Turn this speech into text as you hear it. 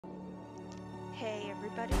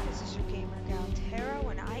everybody, this is your gamer gal Tero,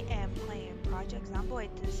 and I am playing Project Zomboid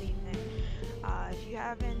this evening. If you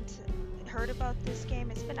haven't heard about this game,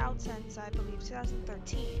 it's been out since I believe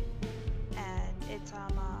 2013, and it's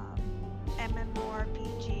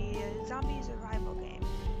MMORPG zombie survival game.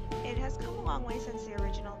 It has come a long way since the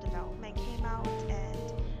original development came out,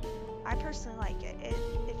 and I personally like it.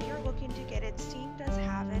 If you're looking to get it, Steam does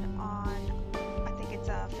have it on, I think it's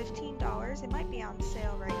 $15. It might be on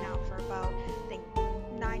sale right now for about, I think,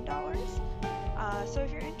 $9. So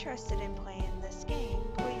if you're interested in playing this game,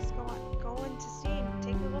 please go into Steam,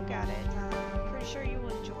 take a look at it. I'm pretty sure you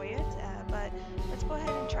will enjoy it, but let's go ahead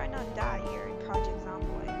and try not die here in Project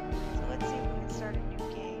Zomboid. So let's see if we can start a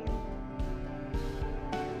new game.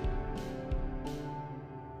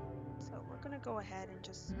 So we're going to go ahead and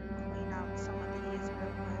just clean out some of these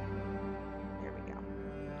real quick. There we go.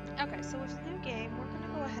 Okay, so with the new game, we're going to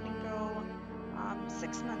go ahead and go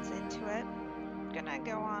 6 months into it. I'm going to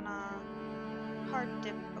go on a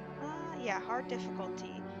hard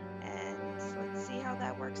difficulty, and let's see how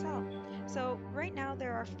that works out. So right now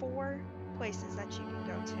there are 4 places that you can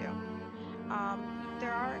go to.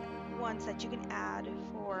 There are ones that you can add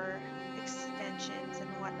for extensions and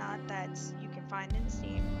whatnot that you can find in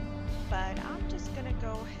Steam, but I'm just gonna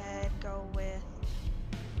go with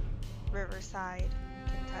Riverside,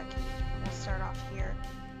 Kentucky. We'll start off here.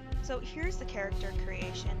 So here's the character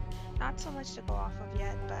creation. Not so much to go off of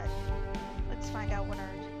yet, but let's find out what our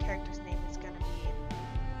character's name is going to be.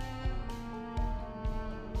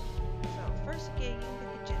 So first you can pick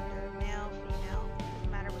a gender, male, female,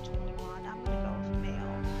 doesn't matter which one you want. I'm going to go with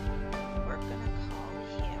male. We're going to call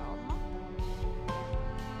him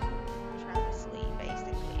Travis Lee,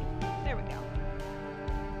 basically. There we go.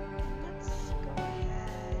 Let's go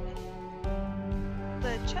ahead.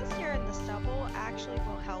 The chest here in the stubble actually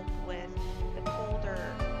will help with the colder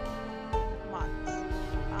months.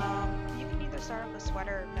 You can either start with a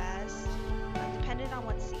sweater or vest, depending on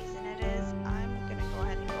what season it is. I'm gonna go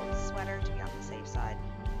ahead and go with sweater to be on the safe side.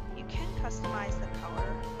 You can customize the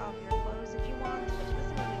color of your clothes if you want, but it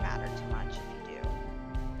doesn't really matter too much if you do.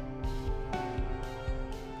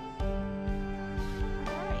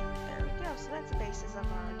 Alright, there we go. So that's the basis of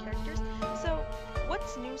our characters. So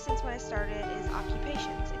what's new since when I started is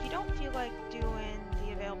occupations. If you don't feel like doing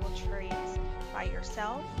the available trades by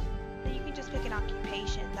yourself, then you can just pick an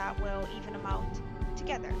occupation that will even them out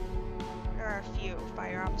together. There are a few: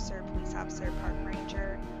 fire officer, police officer, park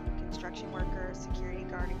ranger, construction worker, security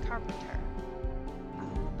guard, and carpenter.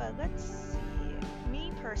 But let's see.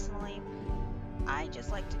 Me personally, I just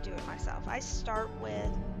like to do it myself. I start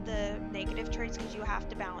with the negative traits because you have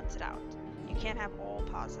to balance it out. You can't have all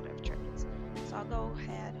positive traits. So I'll go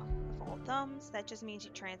ahead with all thumbs. That just means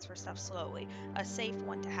you transfer stuff slowly. A safe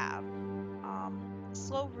one to have.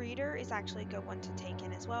 Slow reader is actually a good one to take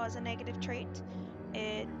in as well as a negative trait.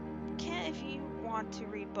 It can, if you want to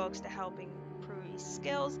read books to help improve your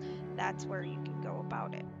skills, that's where you can go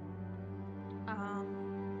about it.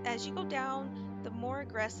 As you go down, the more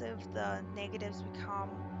aggressive the negatives become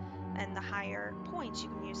and the higher points you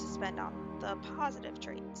can use to spend on the positive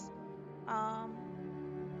traits.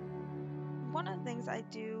 One of the things I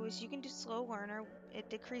do is you can do slow learner. It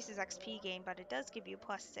decreases XP gain, but it does give you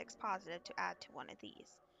 +6 positive to add to one of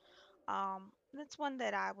these. That's one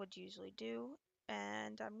that I would usually do,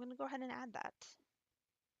 and I'm going to go ahead and add that.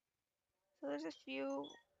 So there's a few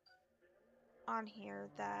on here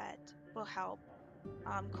that will help.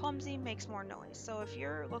 Clumsy makes more noise, so if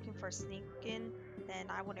you're looking for a sneak in, then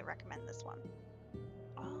I wouldn't recommend this one.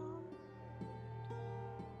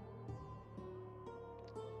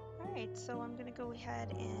 Alright, so I'm going to go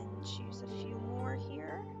ahead and choose a few more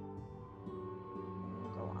here.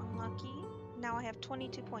 Go unlucky. Now I have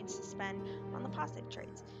 22 points to spend on the positive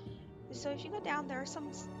traits. So if you go down, there are some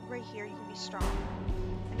right here. You can be strong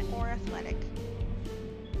or athletic.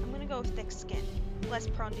 I'm going to go with thick skin, less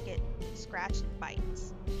prone to get scratched and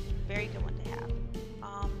bites. Very good one to have.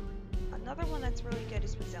 Another one that's really good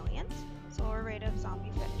is resilient. So lower rate of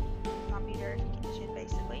zombie verification,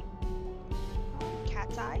 basically.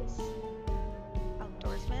 Cat's eyes.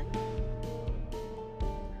 Outdoorsman.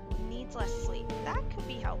 Needs less sleep. That could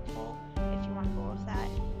be helpful if you want to go with that.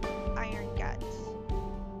 Iron guts.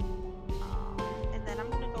 And then I'm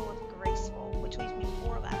going to go with graceful, which leaves me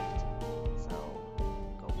 4 left. So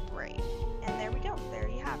go brave. And there we go. There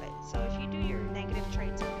you have it. So if you do your negative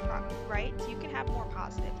traits right, you can have more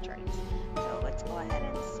positive traits. So let's go ahead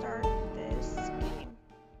and start this game.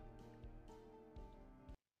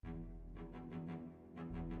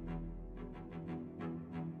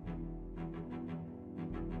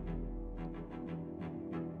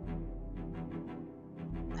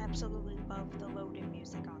 absolutely love the loading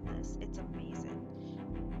music on this. It's amazing.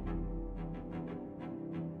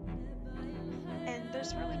 And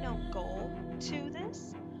there's really no goal to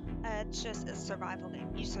this. It's just a survival game.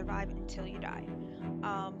 You survive until you die.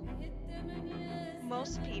 Um,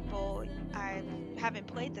 Most people, I haven't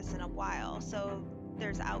played this in a while, so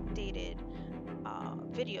there's outdated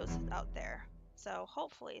videos out there. So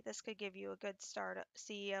hopefully this could give you a good start,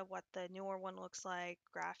 see what the newer one looks like,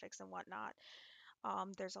 graphics and whatnot.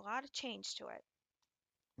 There's a lot of change to it.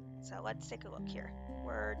 So let's take a look here.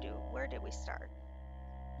 Where did we start?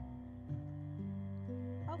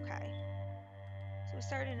 Okay. So we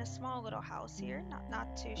started in a small little house here,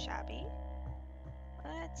 not too shabby.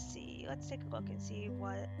 Let's see. Let's take a look and see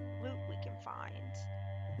what loot we can find.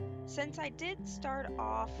 Since I did start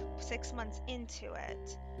off 6 months into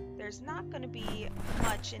it, there's not going to be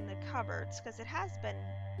much in the cupboards because it has been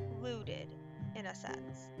looted in a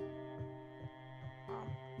sense.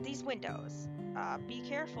 These windows. Be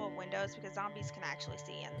careful of windows because zombies can actually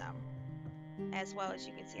see in them, as well as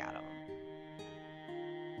you can see out of them.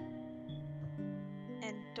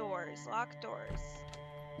 And doors, locked doors.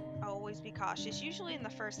 Always be cautious. Usually in the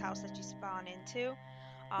first house that you spawn into,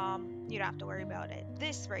 you don't have to worry about it.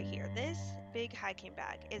 This right here, this big hiking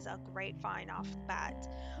bag is a great find off the bat.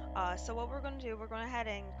 So what we're going to do, we're going to head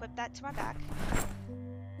and equip that to my back.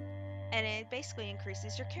 And it basically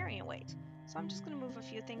increases your carrying weight. So I'm just going to move a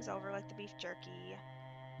few things over like the beef jerky.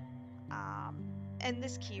 And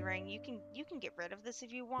this key ring, you can get rid of this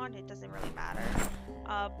if you want. It doesn't really matter.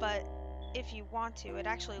 But if you want to, it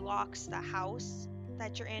actually locks the house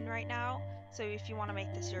that you're in right now. So if you want to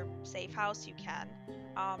make this your safe house, you can.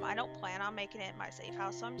 I don't plan on making it my safe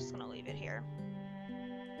house, so I'm just going to leave it here.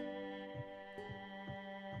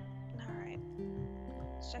 Alright.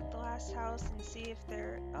 Let's check the last house and see if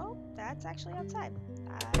they're... Oh, that's actually outside.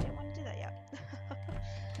 I didn't want to do that yet.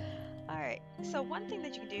 Alright, so one thing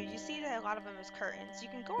that you can do, you see that a lot of them is curtains. You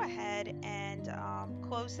can go ahead and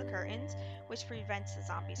close the curtains, which prevents the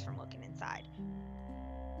zombies from looking inside.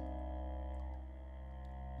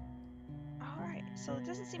 Alright, so it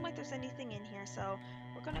doesn't seem like there's anything in here, so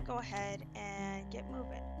we're gonna go ahead and get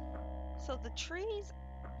moving. So the trees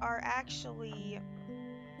are actually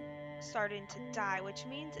starting to die, which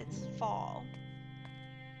means it's fall.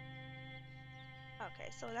 Okay,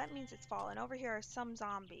 so that means it's fall, and over here are some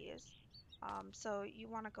zombies. So you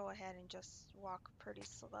want to go ahead and just walk pretty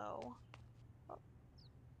slow. Oh.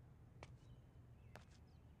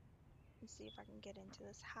 Let's see if I can get into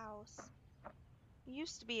this house. You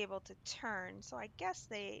used to be able to turn, so I guess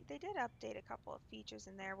they did update a couple of features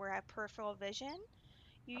in there where I have peripheral vision.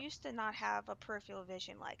 You used to not have a peripheral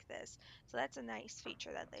vision like this, so that's a nice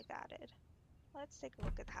feature that they've added. Let's take a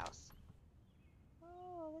look at the house.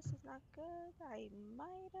 Oh, this is not good. I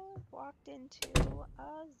might have walked into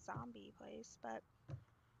a zombie place, but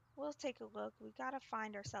we'll take a look. We gotta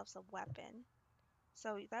find ourselves a weapon.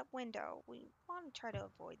 So that window, we want to try to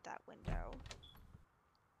avoid that window.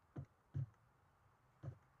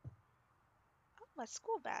 Oh, a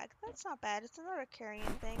school bag. That's not bad. It's another carrying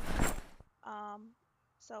thing.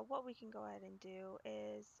 So what we can go ahead and do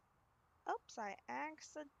is... Oops, I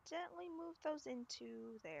accidentally moved those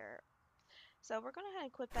into there. So we're going to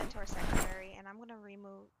equip that to our secondary, and I'm going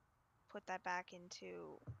to put that back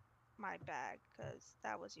into my bag, because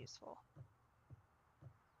that was useful.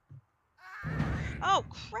 Oh,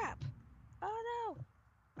 crap! Oh, no!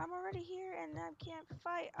 I'm already here, and I can't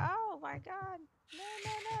fight. Oh, my God! No,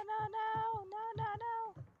 no, no, no, no! No, no,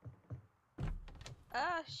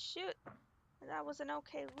 no! Shoot! That was an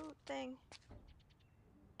okay loot thing.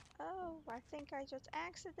 Oh, I think I just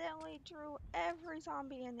accidentally drew every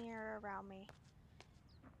zombie in the area around me.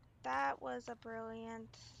 That was a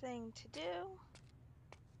brilliant thing to do.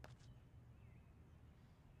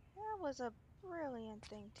 That was a brilliant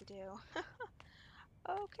thing to do.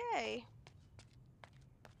 Okay.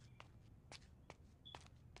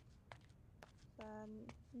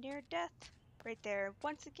 Near death right there.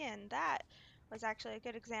 Once again, that was actually a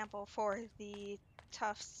good example for the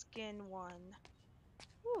tough skin one.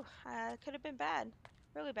 Whew, could have been bad.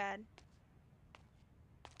 Really bad.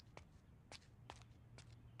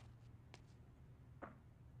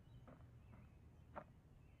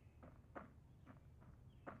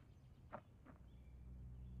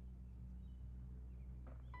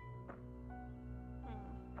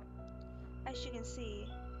 As you can see,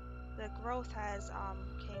 the growth has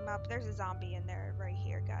came up. There's a zombie in there right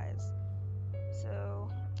here, guys. So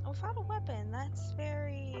without a weapon, that's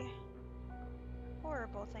very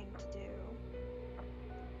horrible thing to do.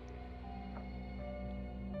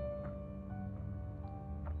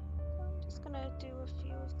 So I'm just gonna do a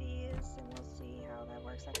few of these and we'll see how that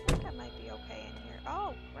works. I think I might be okay in here.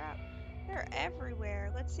 Oh, crap. They're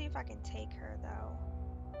everywhere. Let's see if I can take her, though.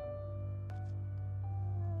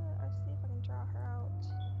 Let's see if I can draw her out.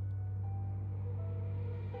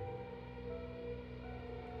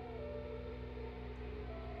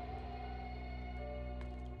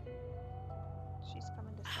 She's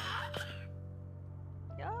coming to save.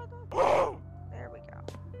 There we go.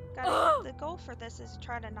 The goal for this is to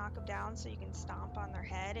try to knock them down so you can stomp on their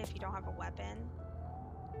head if you don't have a weapon.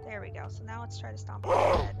 There we go. So now let's try to stomp on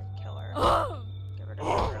her head and kill her. Get rid of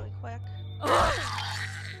her really quick.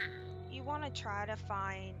 You want to try to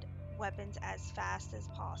find weapons as fast as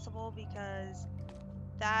possible because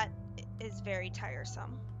that is very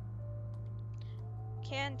tiresome.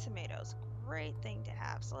 Canned tomatoes, great thing to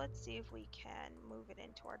have. So let's see if we can move it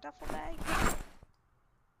into our duffel bag.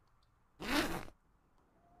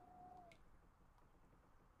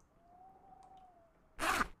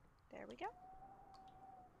 There we go.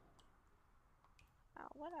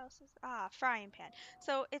 What else is... frying pan.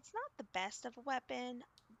 So it's not the best of a weapon,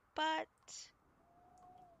 but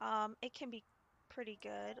it can be pretty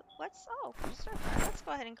good. Stir fry. Let's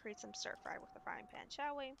go ahead and create some stir fry with the frying pan,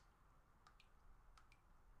 shall we?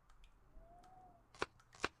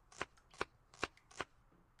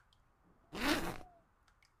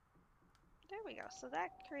 There we go. So that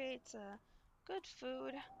creates a good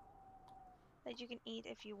food that you can eat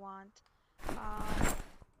if you want.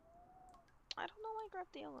 I don't know why I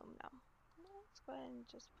grabbed the aluminum. Let's go ahead and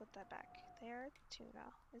just put that back there.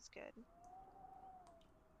 Tuna is good.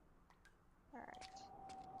 Alright.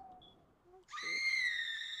 Let's see.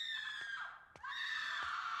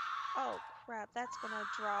 Oh crap, that's gonna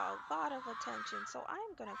draw a lot of attention. So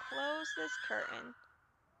I'm gonna close this curtain.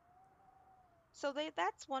 So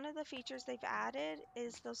that's one of the features they've added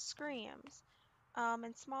is those screams.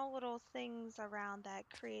 And small little things around that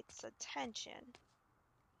creates attention.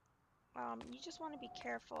 You just want to be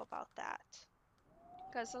careful about that.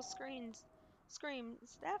 Because those screams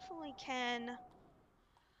definitely can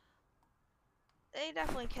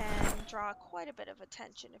draw quite a bit of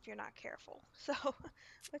attention if you're not careful. So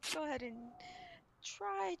let's go ahead and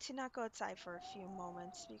try to not go outside for a few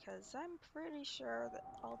moments because I'm pretty sure that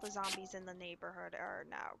all the zombies in the neighborhood are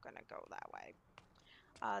now gonna go that way.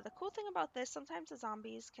 The cool thing about this, sometimes the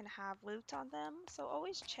zombies can have loot on them, so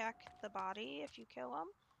always check the body if you kill them.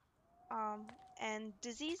 And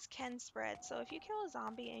disease can spread, so if you kill a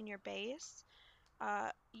zombie in your base,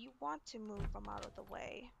 you want to move them out of the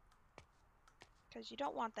way. Because you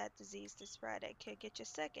don't want that disease to spread. It could get you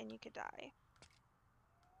sick and you could die.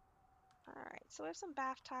 Alright, so we have some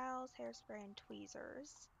bath tiles, hairspray, and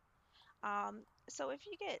tweezers. So if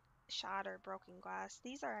you get shot or broken glass,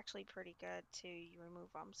 these are actually pretty good to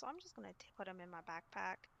remove them. So I'm just going to put them in my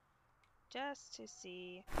backpack just to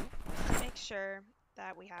make sure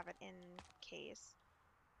that we have it in case.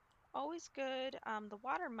 Always good. The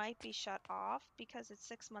water might be shut off because it's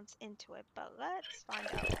 6 months into it, but let's find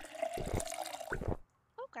out.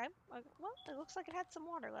 Okay, well, it looks like it had some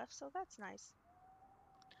water left, so that's nice.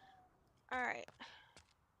 Alright.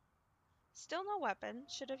 Still no weapon.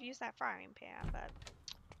 Should have used that frying pan, but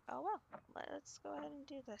oh well. Let's go ahead and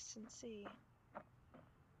do this and see.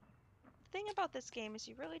 The thing about this game is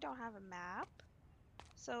you really don't have a map.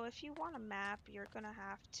 So if you want a map, you're gonna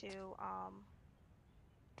have to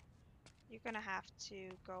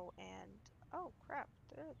go and oh crap,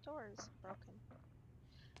 the door is broken.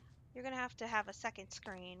 You're gonna have to have a second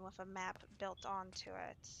screen with a map built onto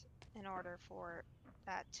it in order for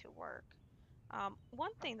that to work.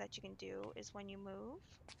 One thing that you can do is when you move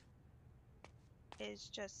is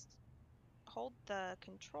just hold the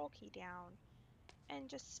control key down and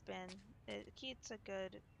just spin. It keeps a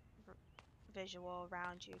good visual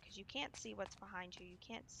around you because you can't see what's behind you. You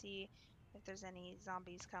can't see if there's any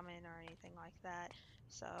zombies coming or anything like that.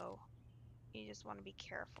 So you just want to be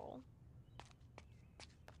careful.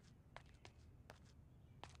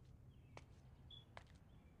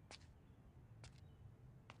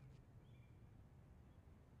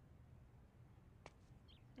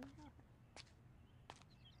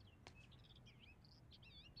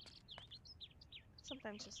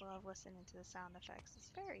 Sometimes just love listening to the sound effects. It's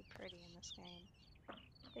very pretty in this game.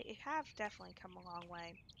 They have definitely come a long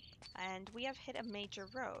way. And we have hit a major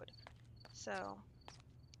road. So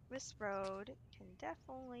this road can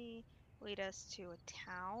definitely lead us to a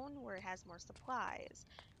town where it has more supplies.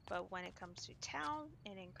 But when it comes to town,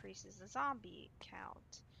 it increases the zombie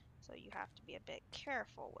count. So you have to be a bit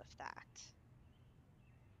careful with that.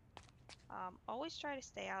 Always try to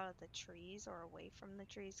stay out of the trees or away from the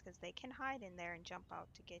trees because they can hide in there and jump out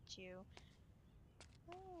to get you.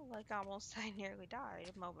 like almost I nearly died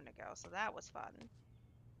a moment ago, so that was fun.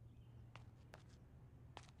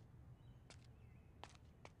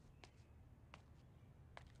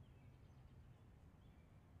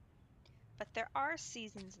 But there are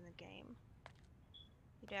seasons in the game.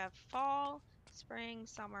 You'd have fall, spring,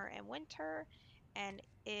 summer, and winter, and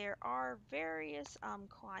there are various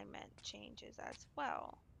climate changes as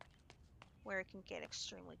well, where it can get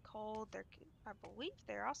extremely cold. I believe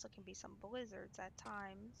there also can be some blizzards at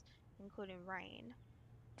times, including rain.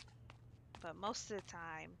 But most of the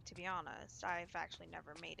time, to be honest, I've actually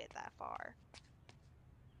never made it that far.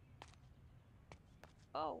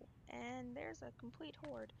 Oh, and there's a complete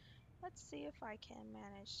horde. Let's see if I can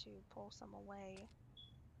manage to pull some away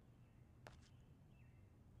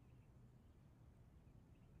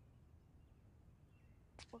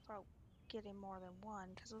without getting more than one,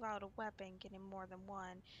 because without a weapon, getting more than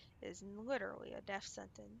one is literally a death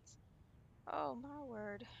sentence. Oh my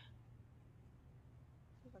word.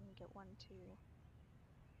 See if I can get one to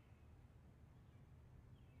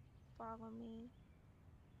follow me.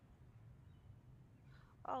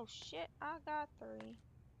 Oh shit, I got three.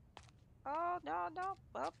 Oh no no,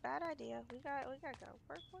 well bad idea. We gotta go.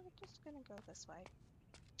 We're just gonna go this way.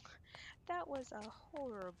 That was a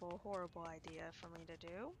horrible idea for me to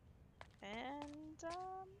do. And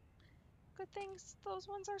good things those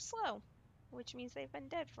ones are slow, which means they've been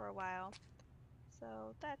dead for a while.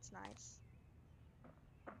 So that's nice.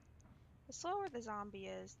 The slower the zombie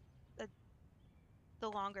is, the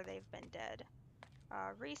longer they've been dead.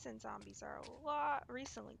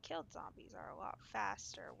 Recently killed zombies are a lot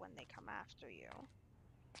faster when they come after you.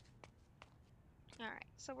 Alright,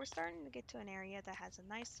 so we're starting to get to an area that has a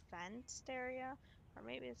nice fenced area. Or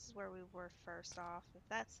maybe this is where we were first off. If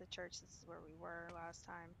that's the church, this is where we were last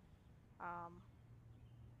time. Um,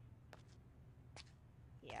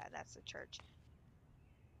 yeah, that's the church.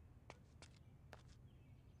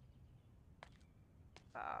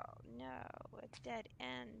 Oh no, a dead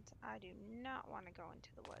end. I do not want to go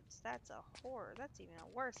into the woods. That's a horror. That's even a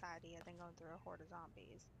worse idea than going through a horde of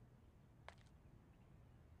zombies.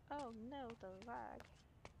 Oh no, the lag.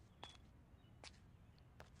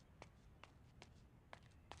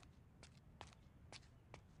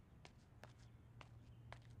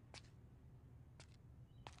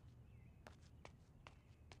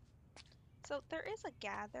 So there is a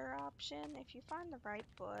gather option. If you find the right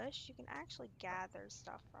bush, you can actually gather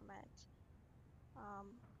stuff from it.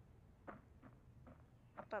 Um,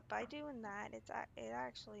 but by doing that, it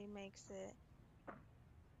actually makes it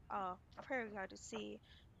very hard to see.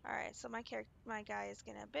 All right, so my guy is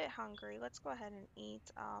getting a bit hungry. Let's go ahead and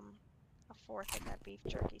eat a fourth of that beef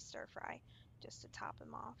jerky stir fry just to top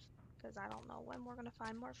him off, because I don't know when we're gonna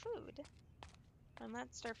find more food. And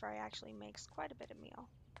that stir fry actually makes quite a bit of meal.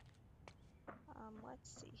 Let's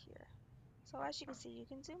see here. So as you can see, you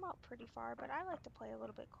can zoom out pretty far, but I like to play a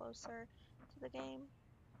little bit closer to the game.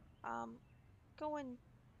 Going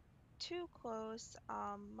too close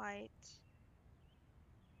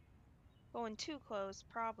going too close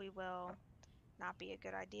probably will not be a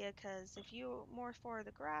good idea, because if you're more for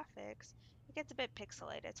the graphics, it gets a bit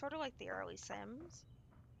pixelated. It's sort of like the early Sims,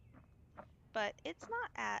 but it's not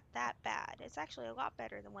that bad. It's actually a lot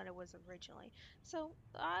better than what it was originally. So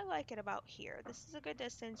I like it about here. This is a good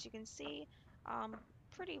distance. You can see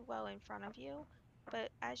pretty well in front of you, but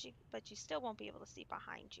you still won't be able to see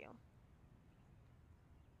behind you.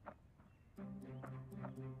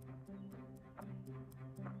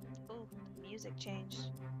 Ooh, the music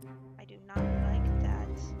changed. I do not like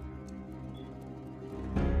that.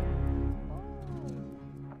 Oh.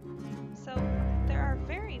 So there are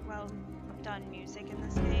very well done music in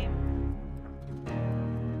this game.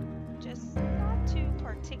 Just not too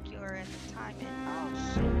particular in the timing. Oh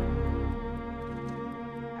shit.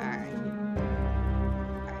 Alright,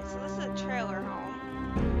 so this is a trailer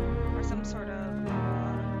home. Or some sort of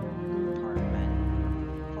apartment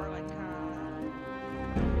for like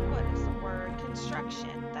what is the word?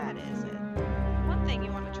 Construction. That is it. One thing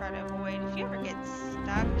you want to try to avoid, if you ever get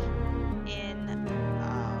stuck in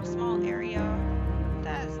a small area,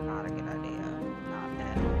 that is not a good idea. Not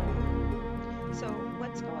at all. So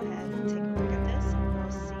let's go ahead and take a look at this and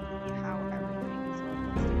we'll see how everything is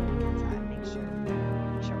looking. Let's take a peek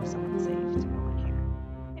inside, make sure someone's safe to go in here.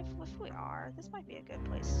 If we are, this might be a good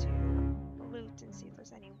place to loot and see if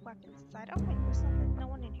there's any weapons inside. Oh wait, there's no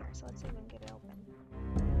one in here, so let's see if we can get it open.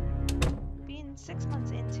 Being 6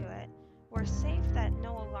 months into it, we're safe that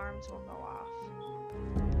no alarms will go off,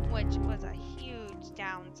 which was a huge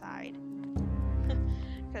downside.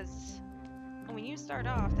 Because when you start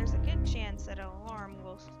off, there's a good chance that an alarm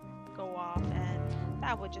will go off, and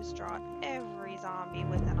that would just draw every zombie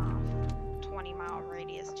within a 20-mile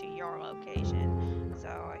radius to your location.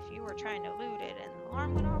 So if you were trying to loot it and the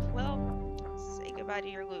alarm went off, well, say goodbye to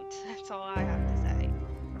your loot. That's all I have to say.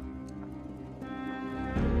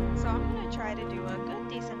 So I'm going to try to do a good,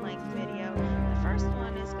 decent length video. The first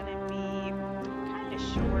one is going to be kind of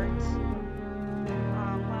short.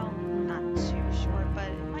 Well, not too short, but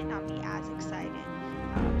it might not be as exciting.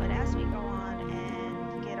 But as we go on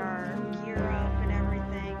and get our gear up and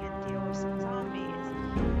everything and deal with some zombies,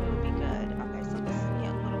 it would be good. Okay, so this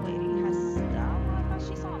young little lady has... I thought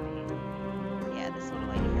she saw me. Yeah, this little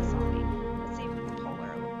lady has saw me. Let's see if we can pull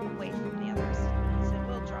her away from the others, because it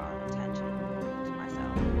will draw attention to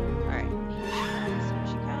myself. Alright, here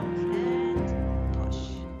she comes, and push.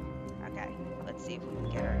 Okay, let's see if we can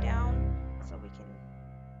get her down so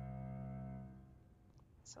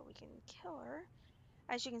we can kill her.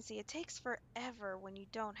 As you can see, it takes forever when you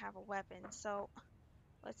don't have a weapon, so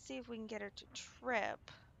let's see if we can get her to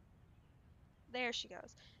trip. There she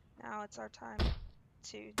goes. Now it's our time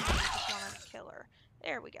to just want to kill her.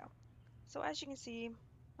 There we go. So as you can see,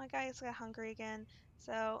 my guys got hungry again,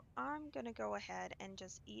 so I'm gonna go ahead and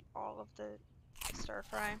just eat all of the stir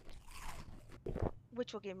fry,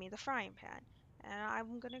 which will give me the frying pan, and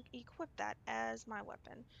I'm gonna equip that as my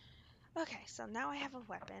weapon. Okay, so now I have a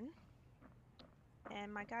weapon,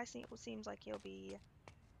 and my guy seems like he'll be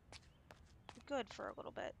good for a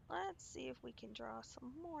little bit. Let's see if we can draw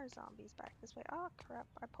some more zombies back this way. Oh crap,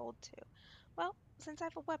 I pulled two. Well, since I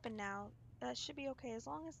have a weapon now, that should be okay as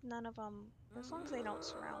long as as long as they don't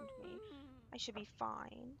surround me, I should be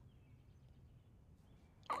fine.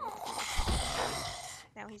 Okay, let's do this.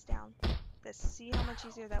 Now he's down. See how much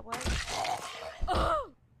easier that was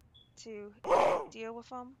to deal with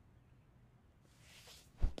them?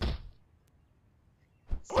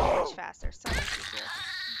 So much faster, so much easier.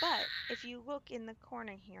 But if you look in the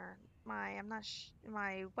corner here, my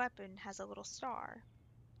weapon has a little star.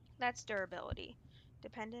 That's durability.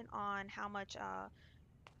 Dependent on how much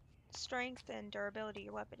strength and durability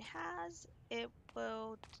your weapon has, it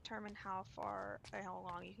will determine how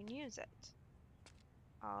long you can use it.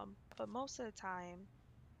 But most of the time,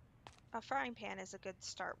 a frying pan is a good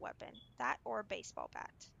start weapon. That or a baseball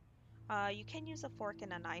bat. You can use a fork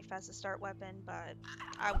and a knife as a start weapon, but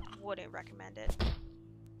I wouldn't recommend it,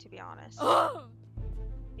 to be honest,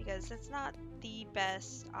 because it's not the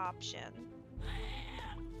best option.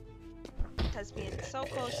 Because being so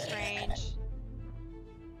close range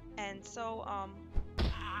and so oh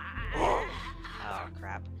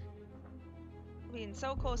crap, being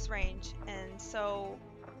so close range and so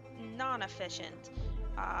non-efficient,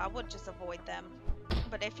 I would just avoid them.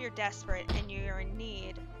 But if you're desperate and you're in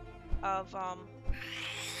need of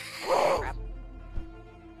crap.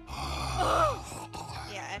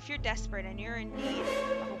 Yeah, if you're desperate and you're in need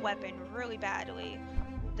of a weapon really badly,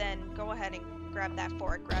 then go ahead and grab that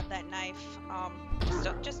fork, grab that knife.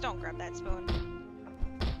 Just don't grab that spoon.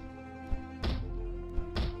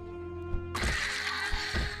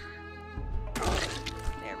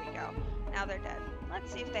 There we go. Now they're dead.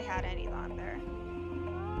 Let's see if they had any on there.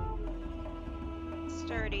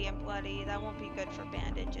 Sturdy and bloody. That won't be good for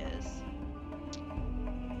bandages.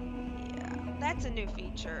 Yeah, that's a new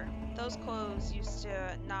feature. Those clothes used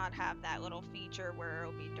to not have that little feature where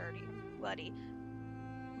it'll be dirty and bloody.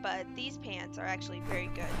 But these pants are actually very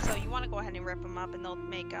good. So you want to go ahead and rip them up and they'll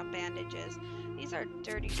make bandages. These are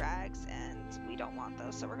dirty rags and we don't want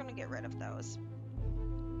those, so we're going to get rid of those.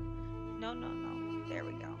 No. There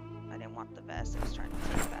we go. I didn't want the vest. I was trying to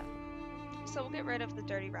take that. So we'll get rid of the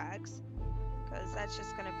dirty rags, because that's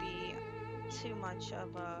just going to be too much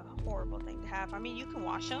of a horrible thing to have. I mean, you can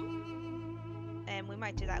wash them, and we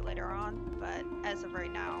might do that later on, but as of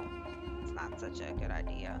right now, it's not such a good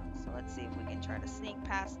idea. So let's see if we can try to sneak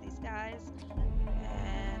past these guys,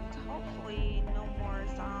 and hopefully no more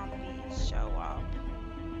zombies show up.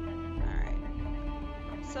 Alright.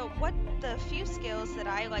 So the few skills that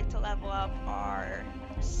I like to level up are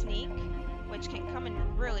sneak, which can come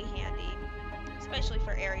in really handy, especially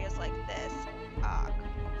for areas like this. Ah,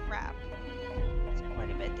 crap. It's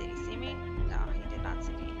quite a bit. Did he see me? No, he did not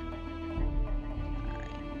see me.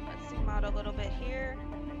 Alright, let's zoom out a little bit here.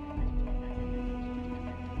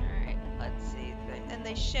 Alright, let's see. And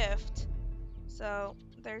they shift, so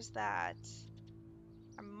there's that.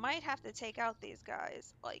 I might have to take out these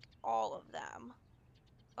guys, like all of them.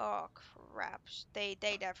 Oh crap, they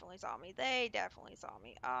definitely saw me. They definitely saw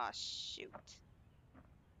me. Ah, shoot.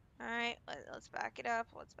 Alright, let's back it up.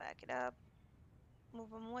 Let's back it up. Move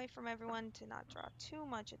them away from everyone to not draw too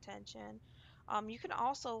much attention. You can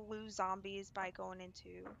also lose zombies by going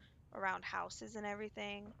into around houses and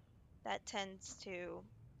everything. that tends to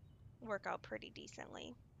work out pretty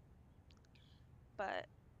decently. But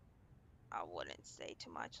I wouldn't say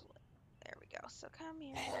too much. There we go. So come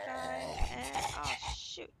here, little guy. And, oh,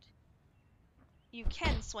 shoot. You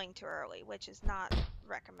can swing too early, which is not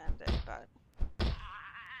recommended, but...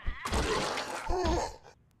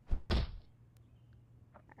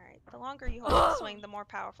 Alright, the longer you hold the swing, the more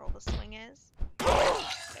powerful the swing is.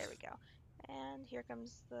 There we go. And here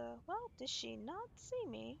comes the... Well, did she not see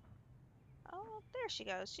me? Oh, there she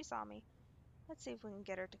goes. She saw me. Let's see if we can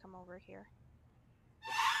get her to come over here.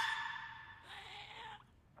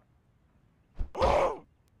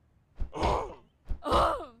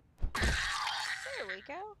 There we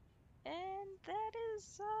go. And that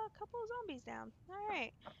is a couple of zombies down.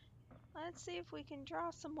 Alright. Let's see if we can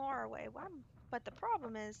draw some more away. But the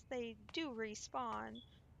problem is they do respawn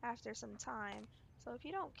after some time. So if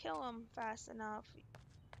you don't kill them fast enough,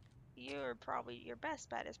 your best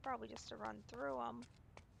bet is probably just to run through them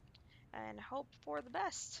and hope for the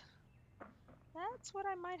best. That's what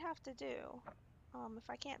I might have to do. If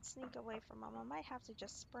I can't sneak away from them, I might have to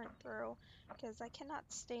just sprint through because I cannot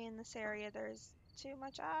stay in this area. There's too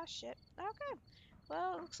much. Ah, shit. Okay.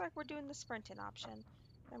 Well, it looks like we're doing the sprinting option.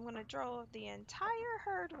 I'm going to draw the entire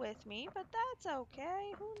herd with me, but that's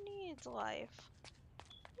okay. Who needs life?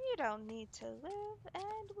 You don't need to live,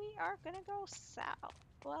 and we are going to go south.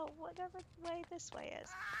 Well, whatever way this way is.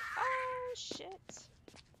 Oh, shit.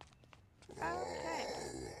 Okay.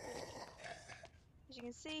 As you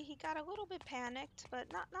can see, he got a little bit panicked,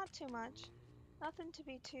 but not too much. Nothing to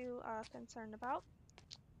be too concerned about.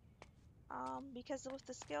 Because with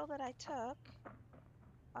the skill that I took,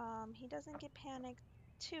 he doesn't get panicked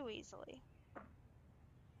too easily.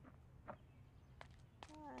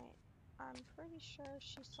 Alright, I'm pretty sure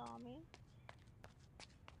she saw me.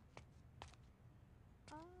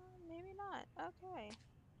 Maybe not. Okay.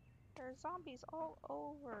 There are zombies all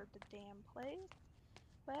over the damn place.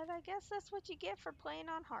 But I guess that's what you get for playing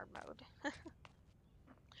on hard mode.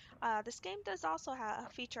 This game does also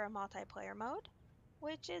feature a multiplayer mode,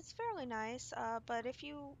 which is fairly nice. But if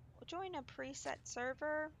you join a preset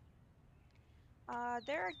server,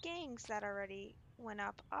 there are gangs that already went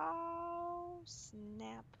up. Oh,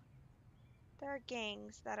 snap. There are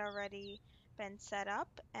gangs that already been set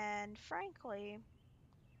up, and frankly,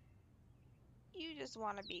 you just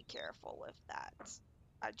want to be careful with that.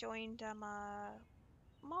 I joined a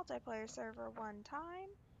multiplayer server one time,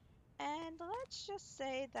 and let's just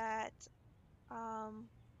say that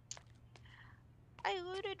I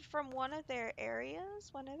looted from one of their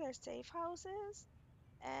areas, one of their safe houses,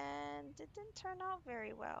 and it didn't turn out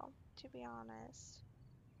very well, to be honest.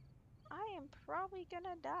 I am probably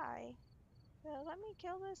gonna die. So let me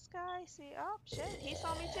kill this guy. See, oh shit, he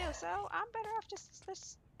saw me too. So I'm better off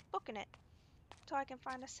just booking it till I can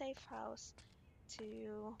find a safe house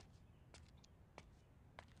to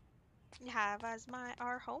have as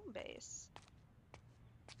our home base.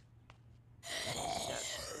 It's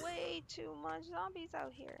just way too much zombies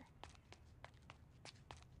out here.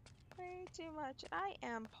 Way too much. I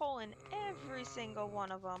am pulling every single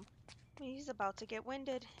one of them. I mean, he's about to get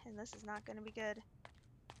winded, and this is not going to be good.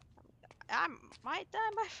 I might die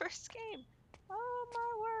my first game. Oh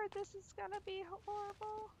my word, this is going to be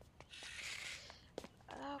horrible.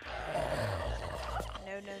 Okay.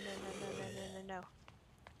 No, no, no, no, no, no, no, no, no.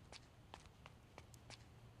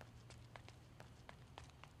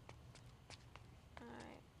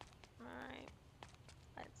 Alright. Alright.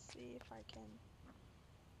 Let's see if I can...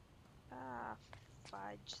 Ah,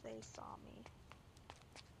 fudge. They saw me.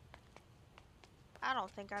 I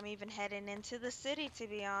don't think I'm even heading into the city, to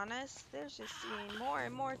be honest. There's just seeing more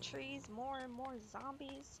and more trees, more and more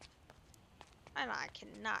zombies. And I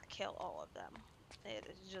cannot kill all of them. It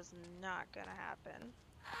is just not gonna happen.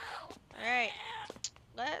 Alright,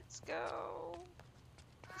 let's go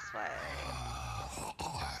this way.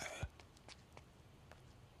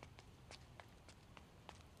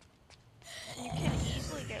 You can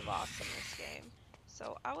easily get lost in this game.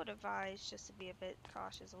 So I would advise just to be a bit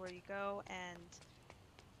cautious where you go and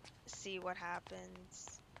see what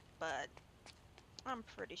happens. But I'm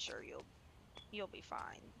pretty sure you'll be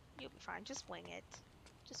fine. You'll be fine. Just wing it.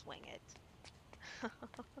 Just wing it.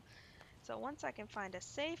 So once I can find a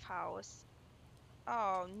safe house...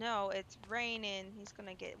 Oh no, it's raining. He's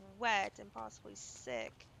gonna get wet and possibly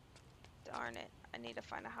sick. Darn it. I need to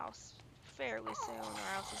find a house fairly soon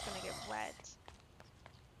or else he's gonna get wet.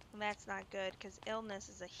 And that's not good because illness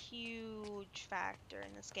is a huge factor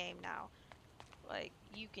in this game now. Like,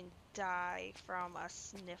 you can die from a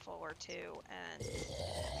sniffle or two and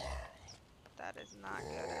that is not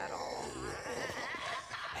good at all.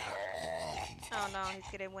 Oh no, he's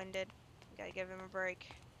getting winded. Gotta give him a break.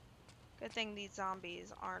 Good thing these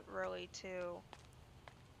zombies aren't really too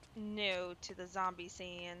new to the zombie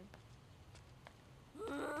scene.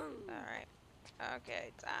 Alright.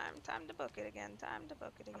 Okay, time to book it again. Time to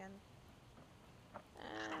book it again.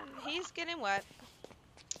 And he's getting wet.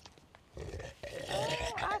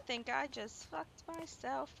 Oh, I think I just fucked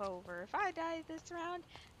myself over. If I die this round,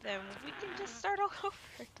 then we can just start all over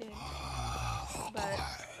again.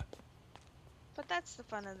 But that's the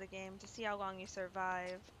fun of the game, to see how long you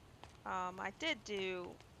survive. I did do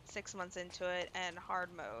 6 months into it and hard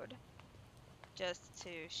mode, just to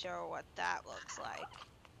show what that looks like.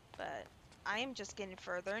 But I am just getting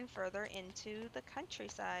further and further into the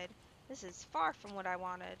countryside. This is far from what I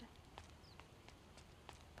wanted.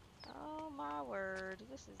 Oh my word,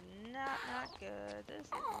 this is not good. This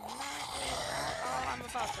is not good at all. I'm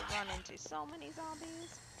about to run into so many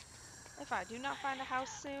zombies. If I do not find a house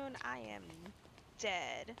soon, I am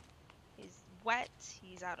dead. He's wet,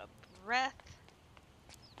 he's out of breath.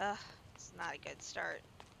 Ugh, it's not a good start.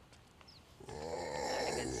 Not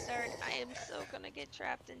a good start. I am so gonna get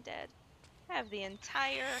trapped and dead. I have the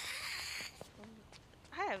entire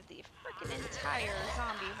freaking entire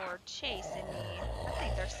zombie horde chasing me. I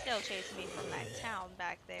think they're still chasing me from that town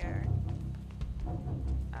back there.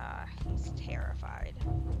 He's terrified.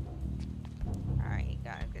 Alright, you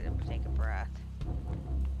gotta get him to take a breath.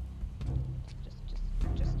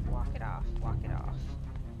 Just walk it off. Walk it off.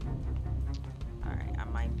 Alright, I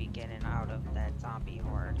might be getting out of that zombie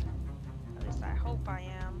horde. At least I hope I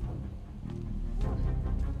am.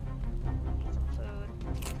 Need some food.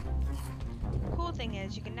 Cool thing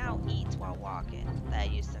is, you can now eat while walking.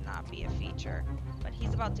 That used to not be a feature. But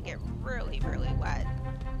he's about to get really, really wet.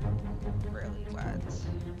 Really wet.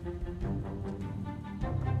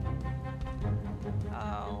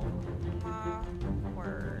 Oh my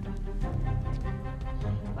word.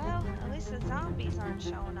 Well, at least the zombies aren't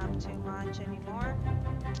showing up too much anymore.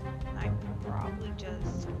 I probably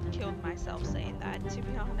just killed myself saying that, to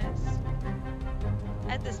be honest.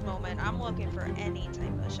 At this moment, I'm looking for any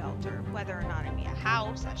type of shelter, whether or not it be a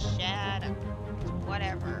house, a shed,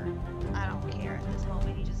 whatever. I don't care at this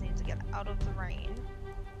moment. He just needs to get out of the rain.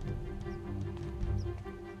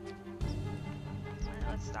 Alright,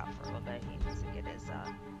 let's stop for a little bit. He needs to get his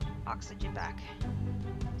oxygen back.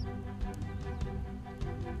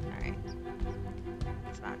 Alright.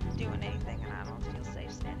 It's not doing anything, and I don't feel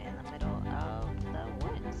safe standing in the middle of the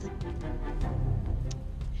woods.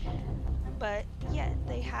 But yet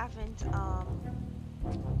they haven't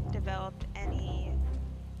developed any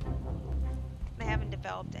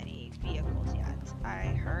vehicles yet. I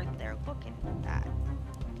heard they're looking at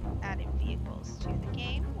adding vehicles to the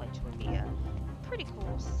game, which would be a pretty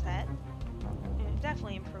cool set. It would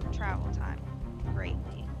definitely improve travel time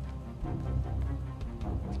greatly.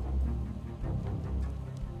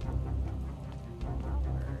 My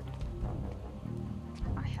word.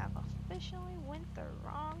 I have officially went the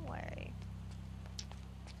wrong way.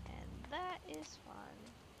 And that is fun.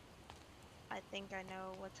 I think I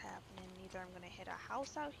know what's happening. Either I'm going to hit a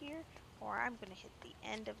house out here, or I'm going to hit the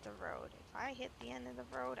end of the road. If I hit the end of the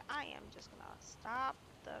road, I am just going to stop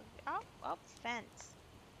the... Oh, fence.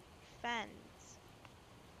 Fence.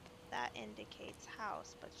 That indicates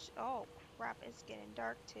house, but... Oh, crap, it's getting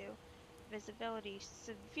dark too. Visibility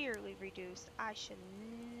severely reduced. I should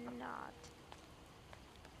not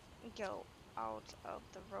go out of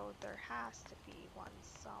the road. There has to be one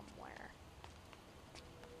somewhere.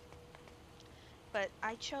 But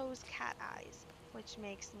I chose cat eyes, which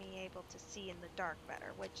makes me able to see in the dark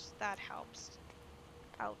better, which that helps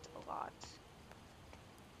out a lot.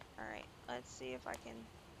 Alright, let's see if I can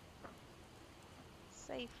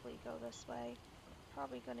safely go this way.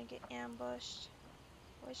 Probably gonna get ambushed.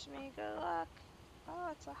 Wish me good luck. Oh,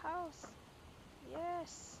 it's a house.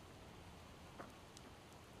 Yes.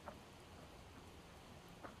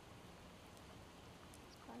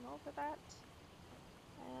 Let's climb over that.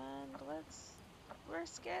 And let's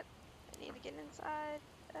risk it. I need to get inside.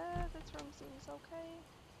 This room seems okay.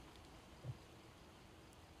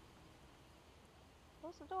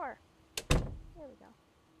 Close the door. There we go.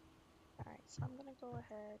 Alright, so I'm gonna go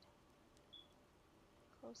ahead.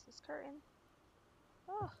 Close this curtain.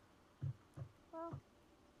 Oh, well,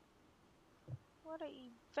 what a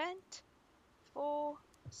eventful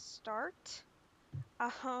start.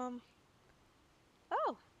 Oh,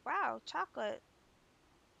 wow, chocolate.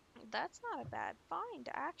 That's not a bad find,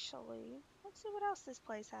 actually. Let's see what else this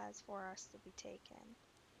place has for us to be taken.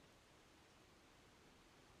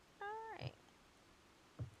 Alright.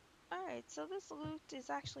 Alright, so this loot is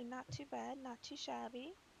actually not too bad, not too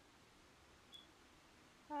shabby.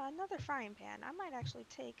 Another frying pan. I might actually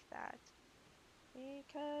take that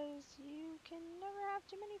because you can never have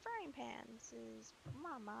too many frying pans, is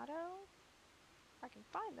my motto. If I can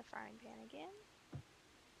find the frying pan again.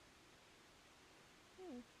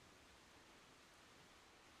 Hmm,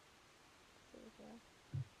 let's see here.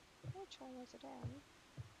 Which one was it in?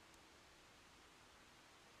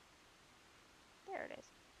 There it is.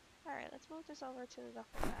 Alright, let's move this over to the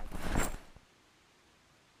duffel bag.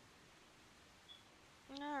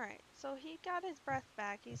 Alright, so he got his breath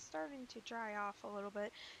back. He's starting to dry off a little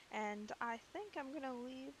bit, and I think I'm gonna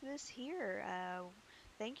leave this here.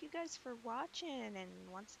 Thank you guys for watching, and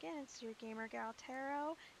once again, it's your gamer gal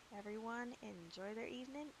Tero. Everyone, enjoy their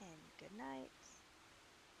evening, and good night.